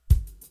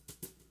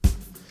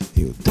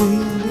Eu tenho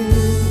um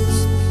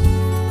Deus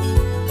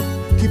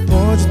que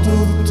pode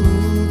tudo,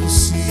 tudo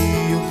se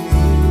eu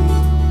crer,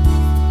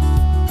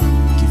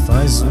 que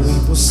faz o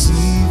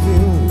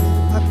impossível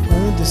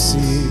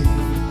acontecer.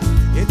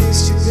 E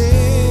neste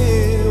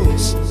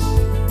Deus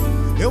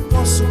eu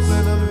posso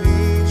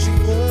plenamente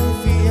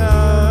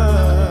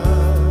confiar.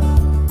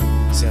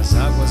 Se as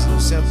águas não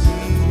se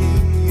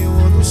abrirem, eu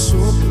ando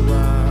sobre o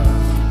mar.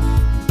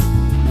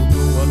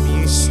 Mudou a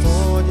minha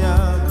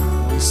história,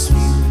 pois fim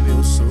do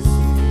meu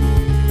sofrer.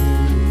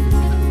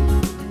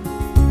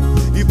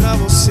 E pra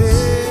você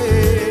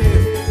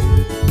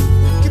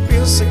que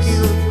pensa que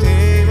não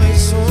tem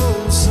mais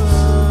solução,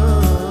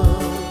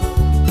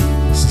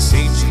 se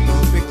sente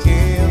tão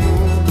pequeno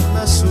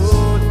na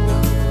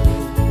solidão,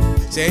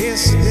 se é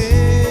esse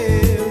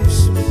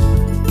Deus,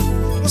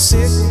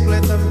 você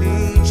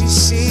completamente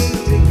se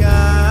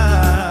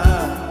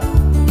entregar,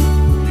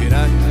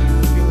 verá que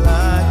um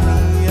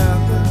milagre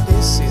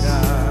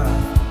acontecerá,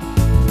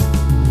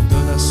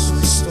 mudando a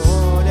sua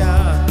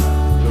história,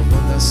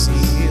 provando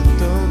assim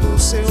então do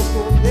seu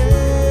poder.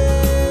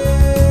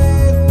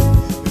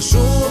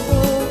 Fechou a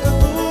boca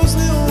dos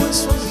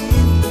leões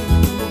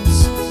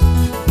famintos,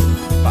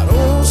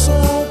 parou o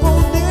som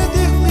com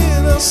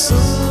determinação,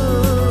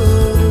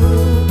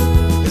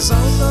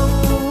 exalta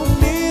o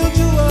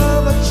humilde, o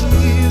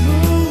abatido.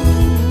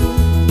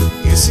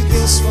 Esse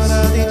Deus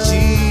fará de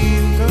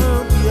ti um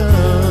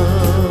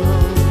campeão.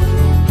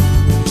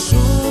 Fechou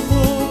a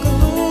boca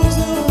dos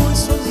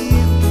leões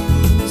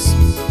famintos,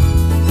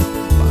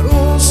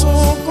 parou o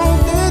som com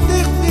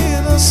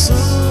determinação,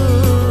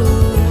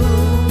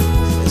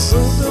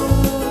 exalta o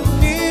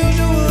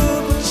humilde, o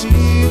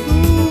abatido.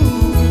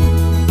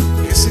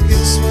 Esse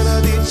Deus fará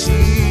de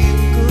ti um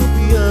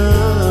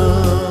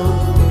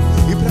campeão.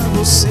 E pra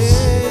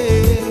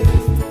você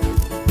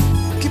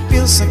que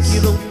pensa que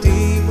não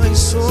tem mais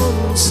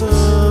solução,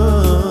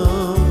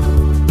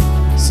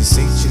 se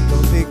sente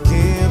tão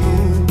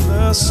pequeno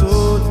na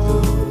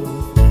solidão,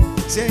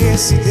 se é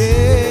esse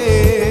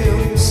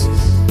Deus,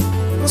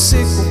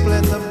 você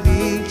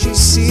completamente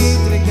se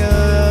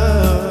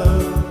entregar,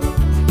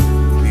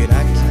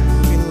 verá que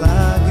um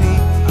milagre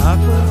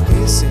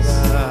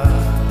acontecerá,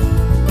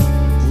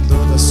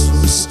 mudando a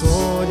sua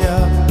história,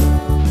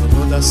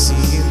 provando assim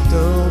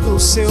então do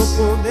seu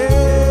poder.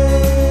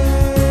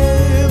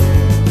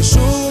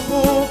 Fechou a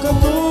boca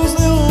dos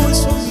leões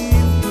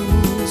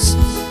famintos,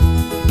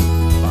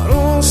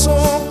 parou o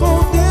som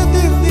com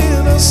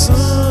determinação,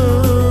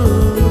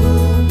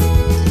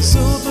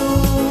 exalta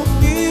o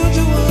humilde,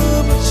 o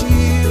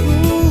abatido.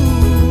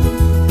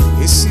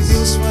 Esse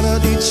Deus fará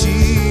de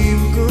ti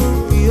um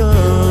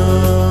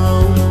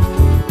campeão.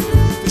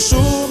 Fechou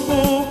a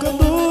boca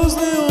dos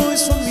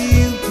leões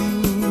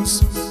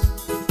famintos,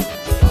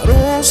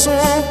 parou o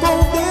som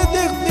com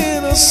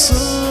determinação,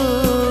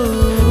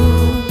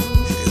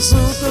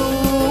 exalta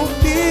o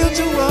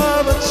humilde, o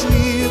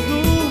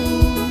abatido.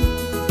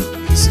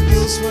 Esse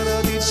Deus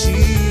fará de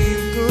ti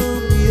um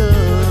campeão.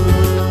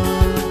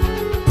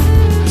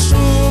 Fechou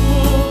a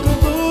boca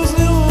dos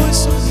leões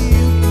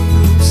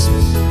famintos,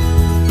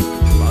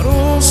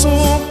 parou o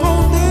som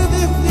com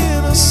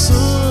determinação,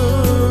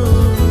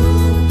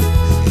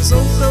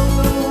 exalta o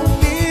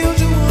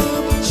humilde, o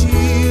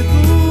abatido.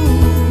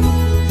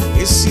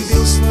 Esse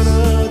Deus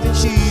fará de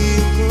ti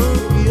um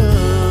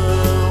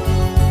campeão.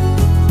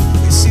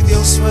 Esse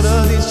Deus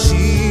fará de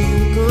ti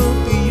um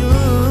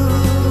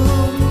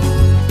campeão.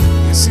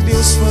 Esse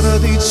Deus fará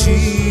de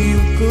ti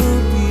um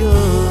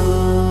campeão.